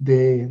 or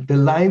the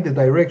line, the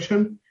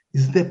direction,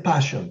 is the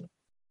passion.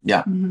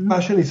 Yeah. Mm-hmm.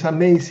 Passion is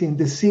amazing.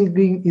 The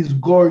singing is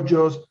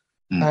gorgeous.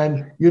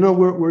 And,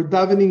 we're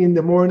davening in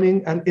the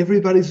morning and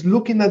everybody's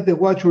looking at the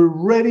watch. We're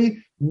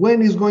ready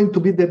when is going to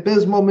be the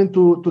best moment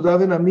to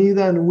daven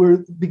Amida, and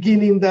we're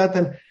beginning that,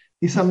 and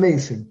it's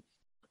amazing.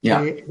 Yeah.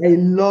 I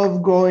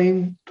love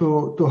going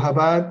to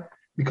Chabad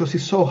because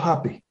it's so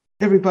happy.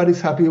 Everybody's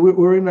happy.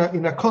 We're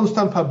in a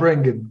constant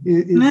Fabrengen.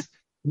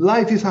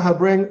 Life is a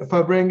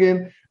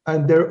Fabrengen,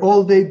 and they're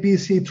all day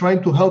busy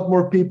trying to help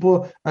more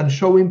people and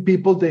showing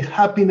people the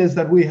happiness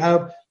that we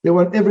have. They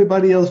want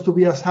everybody else to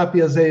be as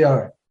happy as they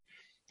are.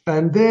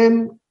 And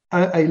then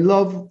I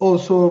love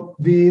also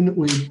being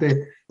with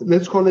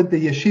let's call it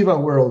the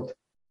yeshiva world,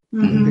 the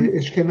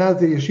Ashkenaz,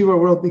 the yeshiva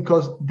world,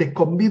 because the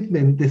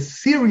commitment, the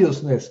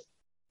seriousness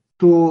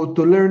to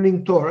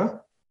learning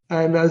Torah,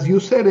 and as you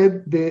said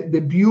it,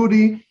 the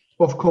beauty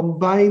of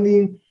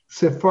combining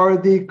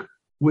Sephardic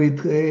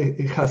with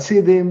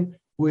Hasidim,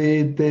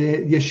 with the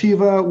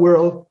yeshiva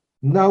world,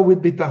 now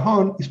with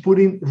bitachon, is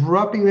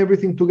wrapping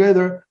everything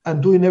together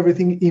and doing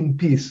everything in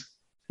peace.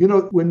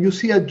 When you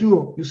see a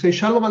Jew, you say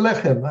Shalom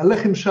Aleichem,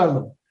 Aleichem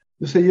Shalom.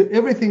 You say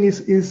everything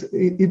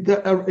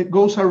it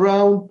goes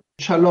around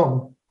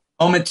Shalom.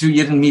 Moment two,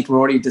 you didn't meet, we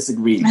already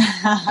disagreed.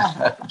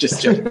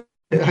 Just joking.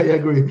 I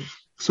agree.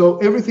 So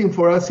everything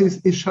for us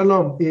is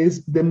Shalom.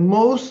 Is the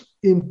most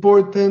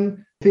important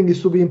thing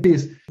is to be in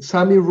peace.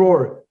 Sami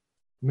Rohr,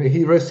 may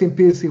he rest in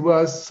peace.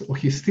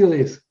 He still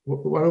is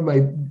one of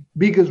my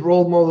biggest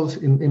role models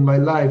in my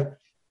life.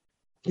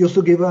 Used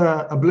to give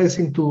a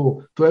blessing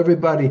to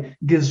everybody.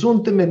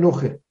 Gesunde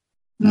Menuche.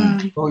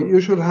 So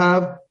you should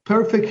have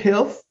perfect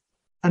health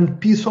and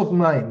peace of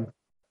mind.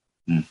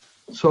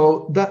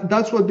 So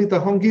that's what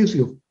bitachon gives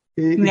you.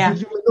 It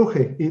gives you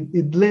menuche.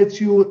 It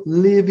lets you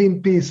live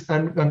in peace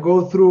and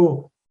go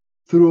through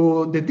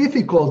the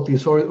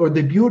difficulties or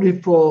the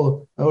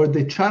beautiful or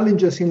the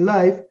challenges in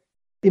life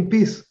in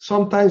peace.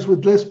 Sometimes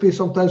with less peace,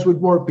 sometimes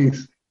with more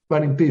peace,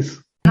 but in peace.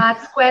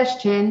 Last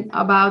question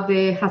about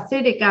the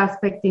Hasidic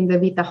aspect in the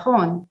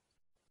bitachon.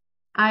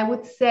 I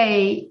would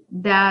say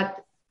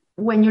that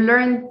when you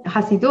learn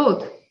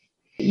Hasidut,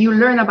 you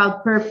learn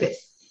about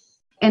purpose.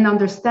 and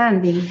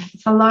understanding.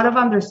 It's a lot of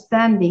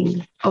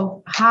understanding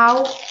of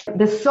how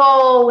the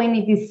soul, when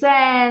it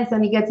descends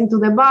and it gets into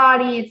the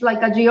body, it's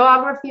like a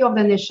geography of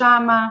the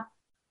neshama,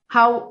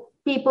 how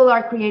people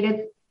are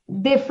created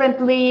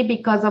differently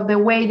because of the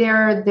way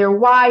they're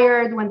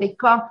wired when they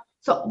come.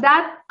 So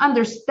that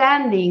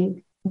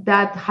understanding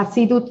that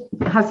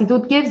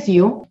Hasidut gives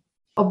you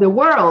of the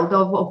world,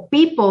 of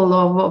people,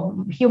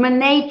 of human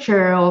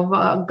nature, of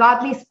a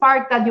godly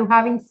spark that you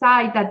have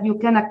inside that you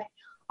can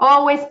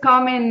always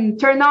come and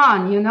turn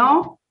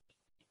on,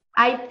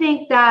 I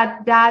think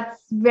that that's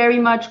very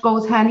much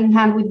goes hand in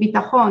hand with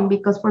bitachon,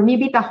 because for me,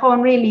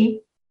 bitachon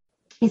really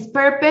is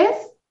purpose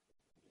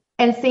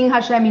and seeing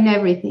Hashem in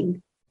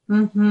everything.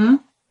 Mm-hmm.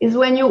 Is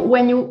when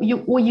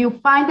you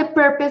find the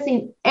purpose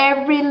in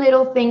every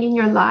little thing in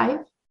your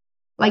life.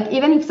 Like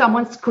even if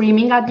someone's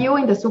screaming at you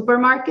in the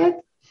supermarket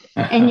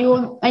and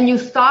you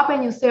stop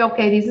and you say,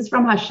 okay, this is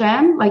from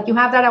Hashem. Like you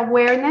have that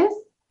awareness,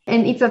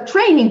 and it's a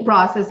training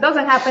process. It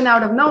doesn't happen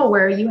out of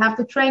nowhere. You have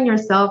to train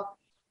yourself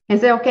and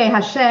say, okay,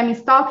 Hashem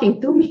is talking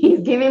to me.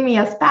 He's giving me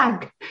a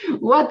spank.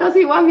 What does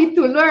he want me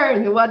to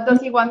learn? What does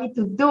he want me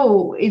to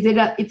do?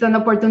 It's an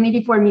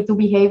opportunity for me to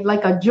behave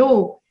like a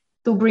Jew,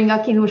 to bring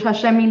a Kiddush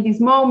Hashem in this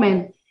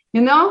moment,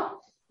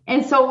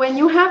 And so when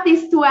you have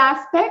these two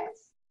aspects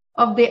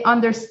of the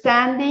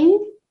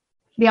understanding,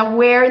 the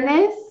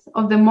awareness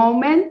of the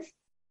moment,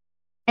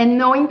 and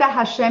knowing that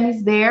Hashem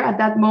is there at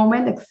that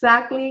moment,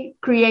 exactly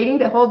creating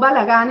the whole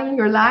balagan in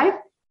your life,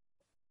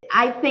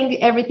 I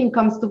think everything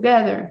comes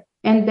together.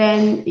 And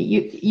then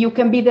you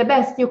can be the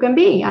best you can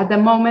be at the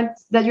moment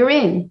that you're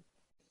in,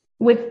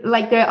 with,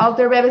 like the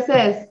Alter Rebbe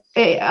says,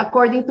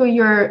 according to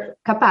your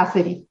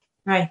capacity.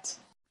 Right.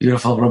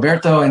 Beautiful.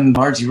 Roberto and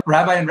Margie,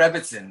 Rabbi and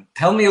Rebbitzin,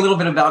 tell me a little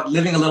bit about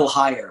living a little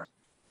higher.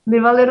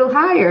 Live a little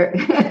higher.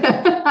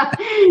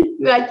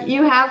 Like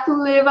you have to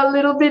live a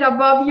little bit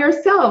above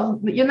yourself.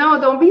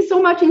 Don't be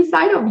so much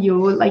inside of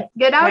you. Like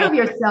get out of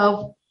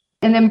yourself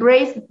and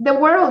embrace the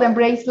world,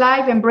 embrace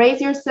life,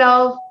 embrace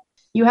yourself.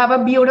 You have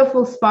a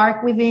beautiful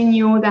spark within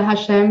you that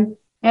Hashem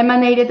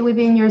emanated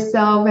within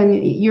yourself.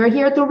 And you're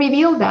here to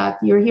reveal that.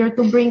 You're here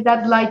to bring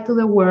that light to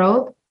the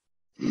world.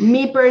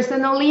 Me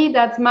personally,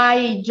 that's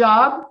my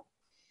job.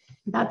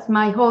 That's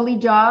my holy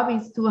job,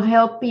 is to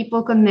help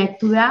people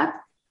connect to that.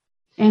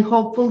 And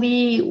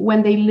hopefully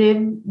when they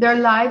live their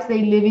lives,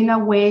 they live in a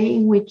way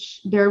in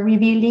which they're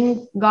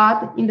revealing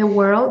God in the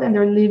world and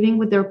they're living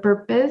with their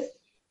purpose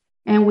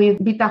and with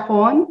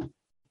bitachon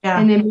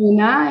and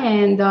emunah,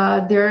 and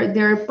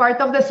they're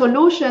part of the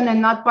solution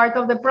and not part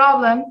of the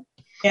problem.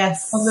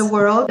 Yes. Of the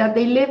world, that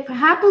they live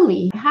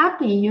happy, that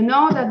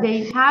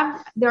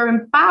they're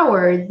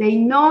empowered. They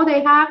know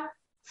they have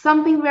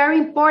something very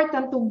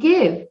important to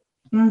give.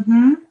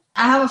 Mm-hmm.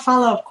 I have a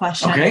follow-up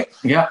question. Okay,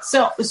 yeah.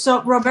 So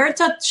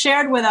Roberto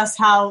shared with us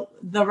how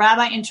the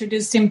rabbi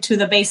introduced him to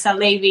the Beis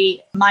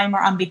HaLevi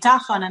Maimer on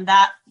Bitachon, and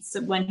that's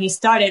when he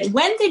started.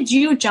 When did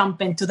you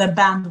jump into the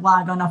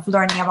bandwagon of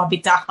learning about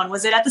Bitachon?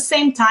 Was it at the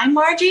same time,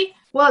 Margie?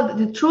 Well,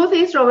 the truth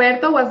is,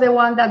 Roberto was the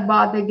one that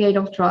bought the Gate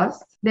of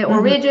Trust, the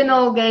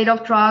original Gate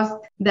of Trust,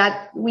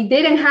 that we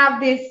didn't have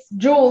this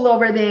jewel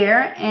over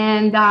there.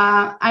 And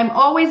I'm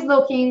always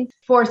looking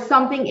for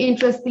something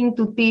interesting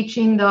to teach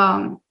in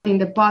the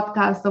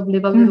podcast of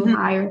Live a Little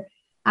Higher.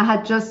 I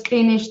had just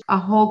finished a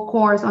whole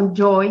course on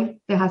joy,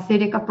 the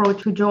Hasidic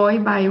approach to joy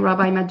by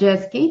Rabbi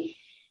Majeski.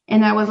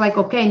 And I was like,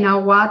 okay, now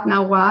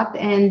what?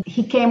 And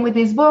he came with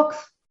these books,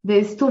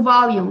 these 2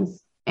 volumes.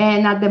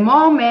 And at the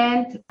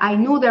moment, I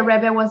knew the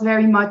Rebbe was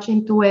very much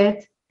into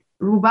it.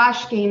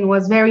 Rubashkin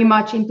was very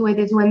much into it.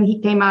 It's when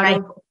he came out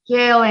of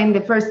jail, and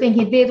the first thing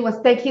he did was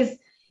take his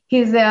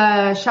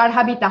Shar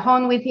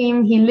HaBitachon with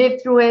him. He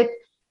lived through it.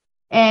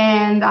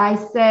 And I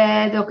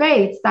said,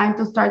 okay, it's time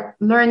to start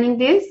learning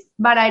this,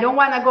 but I don't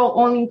want to go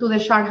only into the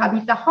Shar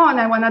HaBitachon.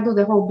 I want to do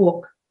the whole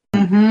book.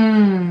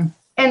 Mm-hmm.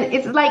 And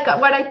it's like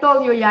what I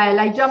told you, Yael.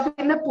 I jump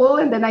in the pool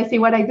and then I see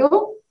what I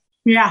do.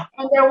 Yeah.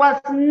 And there was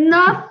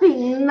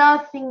nothing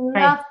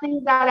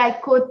that I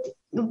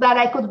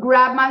could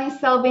grab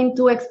myself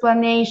into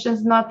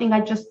explanations, nothing.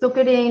 I just took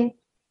it in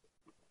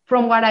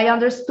from what I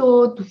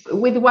understood,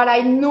 with what I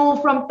knew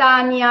from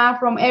Tanya,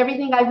 from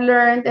everything I've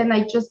learned, and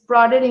I just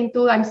brought it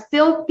into, I'm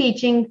still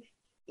teaching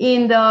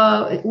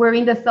we're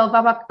in the self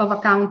of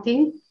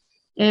accounting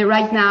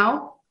right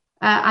now.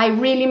 I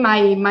really,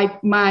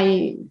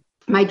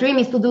 my dream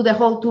is to do the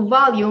whole 2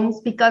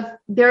 volumes, because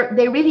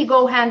they really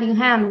go hand in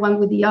hand, one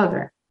with the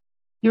other.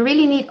 You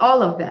really need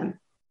all of them.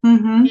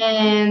 Mm-hmm.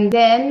 And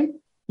then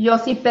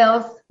Yossi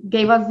Pels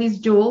gave us this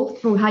jewel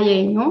through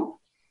Hayenu.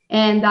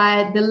 And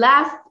the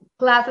last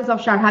classes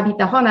of Shar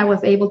HaBitachon, I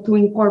was able to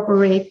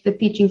incorporate the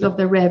teachings of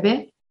the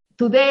Rebbe.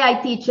 Today, I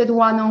teach it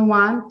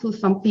one-on-one to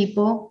some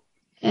people.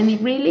 And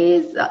it really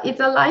is, it's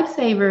a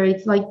lifesaver.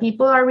 It's like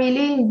people are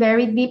really in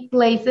very deep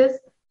places.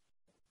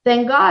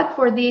 Thank God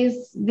for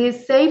this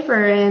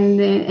safer and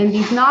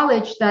this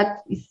knowledge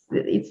that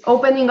it's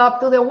opening up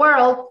to the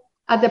world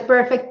at the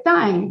perfect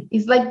time.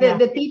 It's like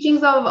the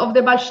teachings of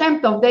the Baal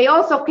Shem Tov. They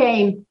also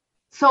came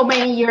so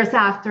many years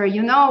after,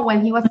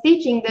 when he was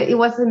teaching, it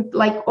wasn't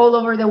like all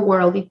over the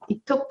world.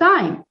 It took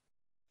time.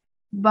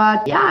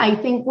 But yeah, I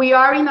think we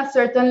are in a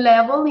certain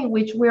level in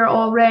which we're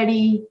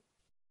already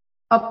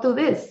up to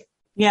this.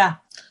 Yeah.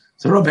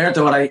 So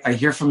Roberto, what I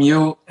hear from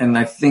you, and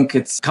I think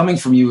it's coming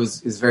from you,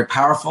 is very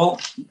powerful,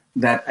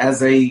 that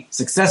as a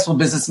successful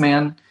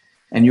businessman,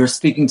 and you're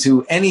speaking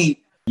to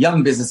any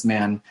young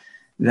businessman,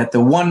 that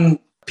the one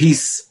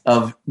piece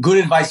of good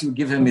advice you would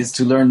give him is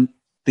to learn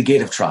the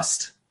gate of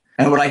trust.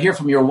 And what I hear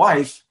from your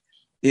wife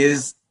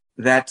is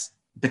that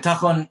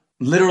bitachon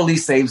literally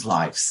saves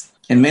lives.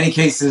 In many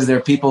cases, there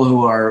are people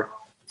who are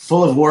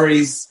full of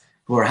worries,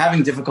 who are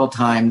having difficult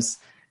times,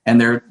 and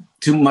they're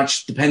too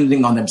much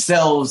depending on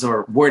themselves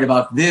or worried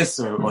about this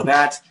or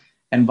that.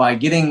 And by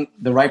getting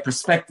the right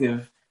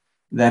perspective,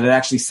 that it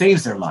actually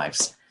saves their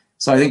lives.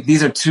 So I think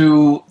these are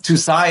two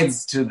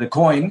sides to the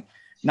coin,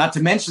 not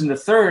to mention the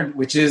third,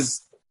 which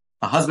is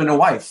a husband and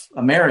wife,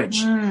 a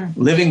marriage.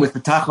 Living with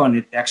bitachon,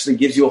 it actually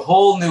gives you a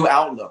whole new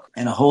outlook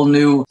and a whole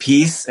new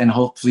peace and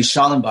hopefully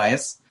shalom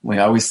bayis. We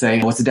always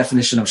say, what's the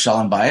definition of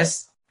shalom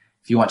bayis?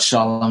 If you want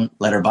shalom,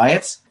 let her buy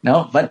it.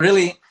 No, but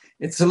really,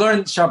 it's to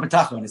learn shar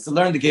bitachon. It's to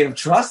learn the gate of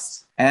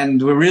trust.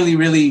 And we're really,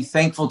 really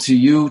thankful to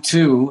you,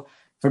 too,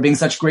 for being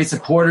such great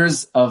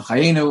supporters of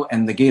Chayenu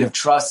and the gate of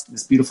trust,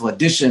 this beautiful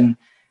addition.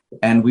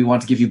 And we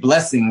want to give you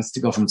blessings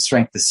to go from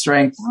strength to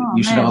strength.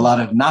 You should have a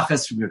lot of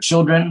nachas from your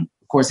children.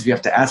 Of course, if you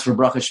have to ask for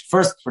bracha,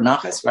 first for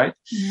nachas, right?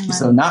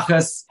 So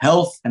nachas,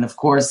 health, and of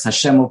course,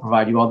 Hashem will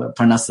provide you all the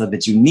parnasa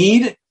that you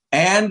need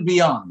and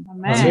beyond.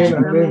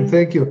 Amen.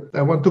 Thank you.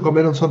 I want to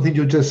comment on something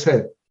you just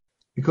said,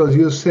 because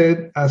you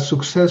said a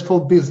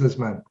successful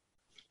businessman.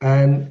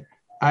 And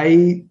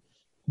I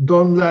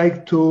don't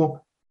like to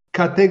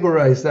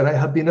categorize that I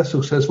have been a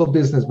successful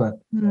businessman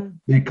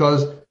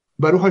because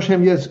Baruch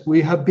Hashem, yes,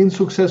 we have been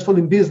successful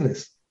in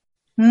business.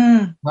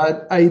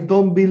 But I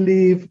don't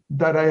believe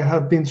that I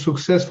have been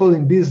successful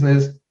in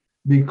business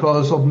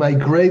because of my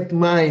great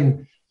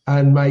mind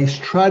and my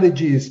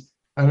strategies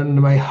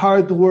and my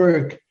hard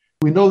work.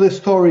 We know the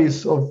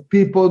stories of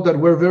people that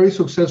were very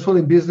successful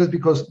in business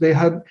because they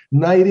had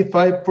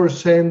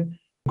 95%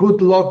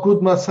 good luck,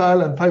 good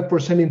masal, and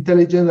 5%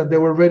 intelligence, and they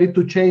were ready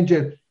to change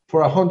it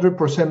for 100%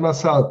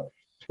 masal.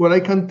 What I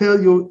can tell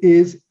you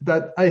is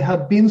that I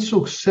have been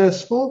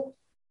successful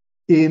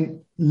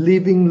in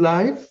living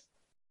life,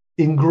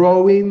 in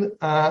growing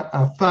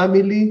a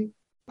family,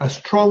 a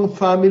strong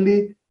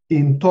family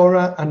in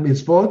Torah and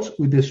mitzvot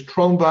with the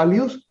strong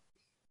values.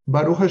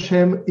 Baruch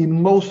Hashem,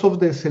 in most of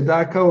the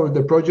tzedakah or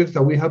the projects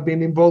that we have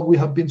been involved, we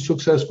have been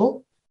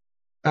successful.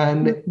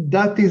 And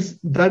that is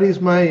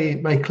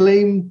my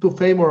claim to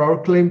fame, or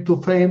our claim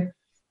to fame.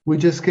 We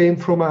just came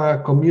from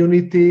a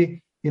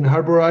community in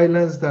Harbor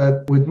Islands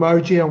that with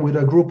Margie and with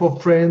a group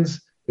of friends,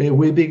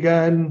 we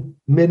began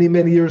many,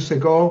 many years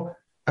ago.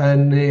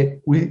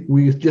 And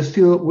we just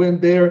still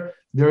went there.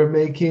 They're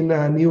making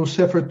a new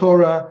Sefer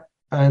Torah,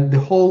 and the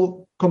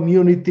whole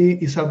community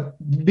is a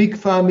big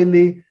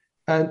family.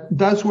 And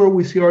that's where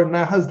we see our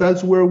nahas.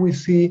 That's where we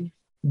see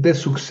the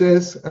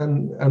success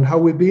and how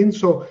we've been.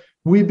 So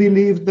we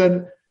believe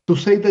that to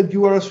say that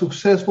you are a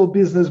successful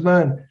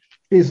businessman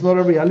is not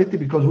a reality,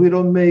 because we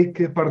don't make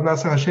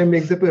parnasa. Hashem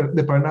makes the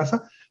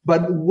parnasa.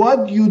 But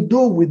what you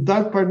do with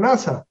that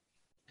parnasa,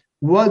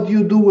 what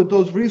you do with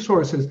those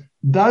resources,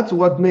 that's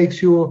what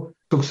makes you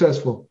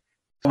successful.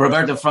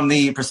 Roberto, from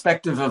the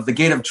perspective of the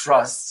gate of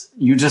trust,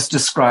 you just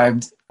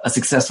described a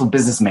successful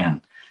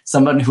businessman,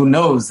 someone who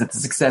knows that the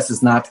success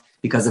is not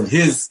because of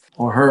his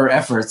or her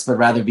efforts, but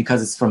rather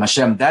because it's from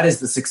Hashem. That is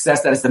the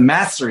success, that is the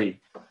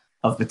mastery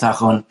of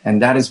bitachon, and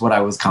that is what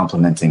I was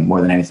complimenting more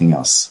than anything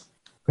else.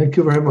 Thank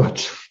you very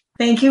much.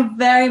 Thank you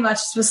very much.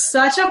 It was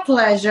such a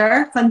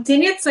pleasure.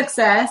 Continued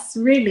success.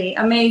 Really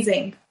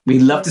amazing.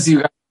 We'd love to see you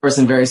guys in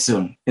person very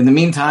soon. In the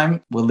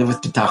meantime, we'll live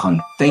with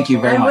bitachon. Thank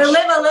you very much. We'll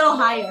live a little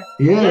higher.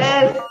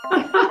 Yes.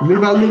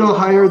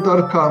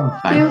 livealittlehigher.com.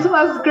 This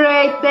was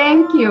great.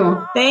 Thank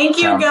you. Thank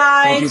you,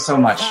 guys. Thank you so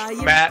much.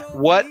 Matt,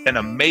 what an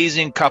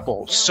amazing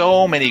couple.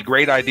 So many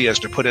great ideas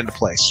to put into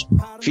place.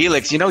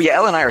 Felix,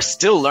 Yael and I are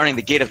still learning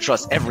the gate of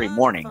trust every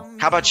morning.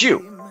 How about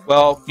you?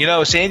 Well,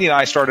 Sandy and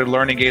I started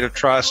learning Gate of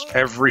Trust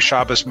every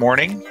Shabbos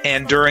morning.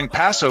 And during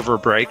Passover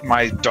break,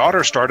 my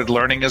daughter started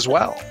learning as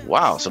well.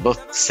 Wow. So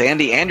both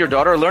Sandy and your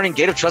daughter are learning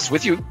Gate of Trust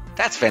with you.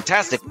 That's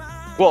fantastic.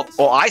 Well,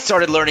 I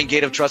started learning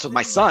Gate of Trust with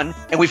my son,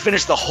 and we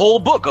finished the whole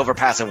book over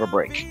Passover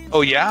break.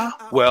 Oh, yeah?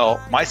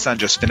 Well, my son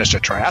just finished a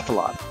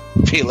triathlon.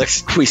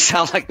 Felix, we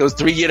sound like those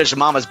 3 Yiddish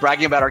mamas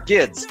bragging about our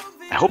kids.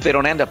 I hope they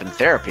don't end up in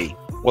therapy.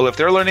 Well, if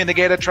they're learning the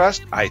Gate of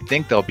Trust, I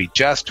think they'll be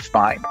just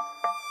fine.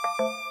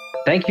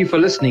 Thank you for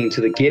listening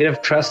to the Gate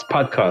of Trust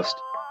podcast.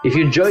 If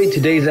you enjoyed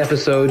today's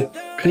episode,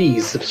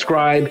 please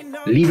subscribe,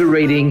 leave a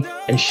rating,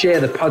 and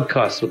share the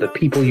podcast with the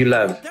people you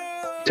love.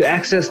 To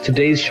access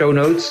today's show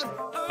notes,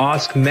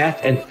 ask Matt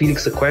and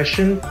Felix a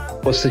question,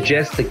 or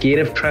suggest a Gate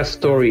of Trust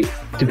story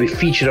to be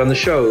featured on the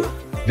show,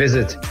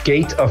 visit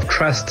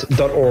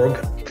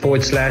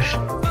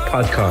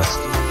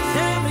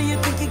gateoftrust.org/podcast. You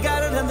think you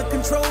got it under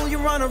control,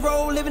 you're on a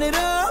roll, living it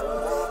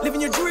up.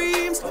 living your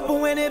dreams. But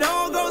when it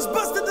all goes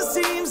bust at the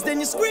seams, then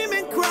you scream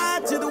and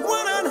cry to the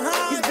one on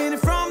high. He's been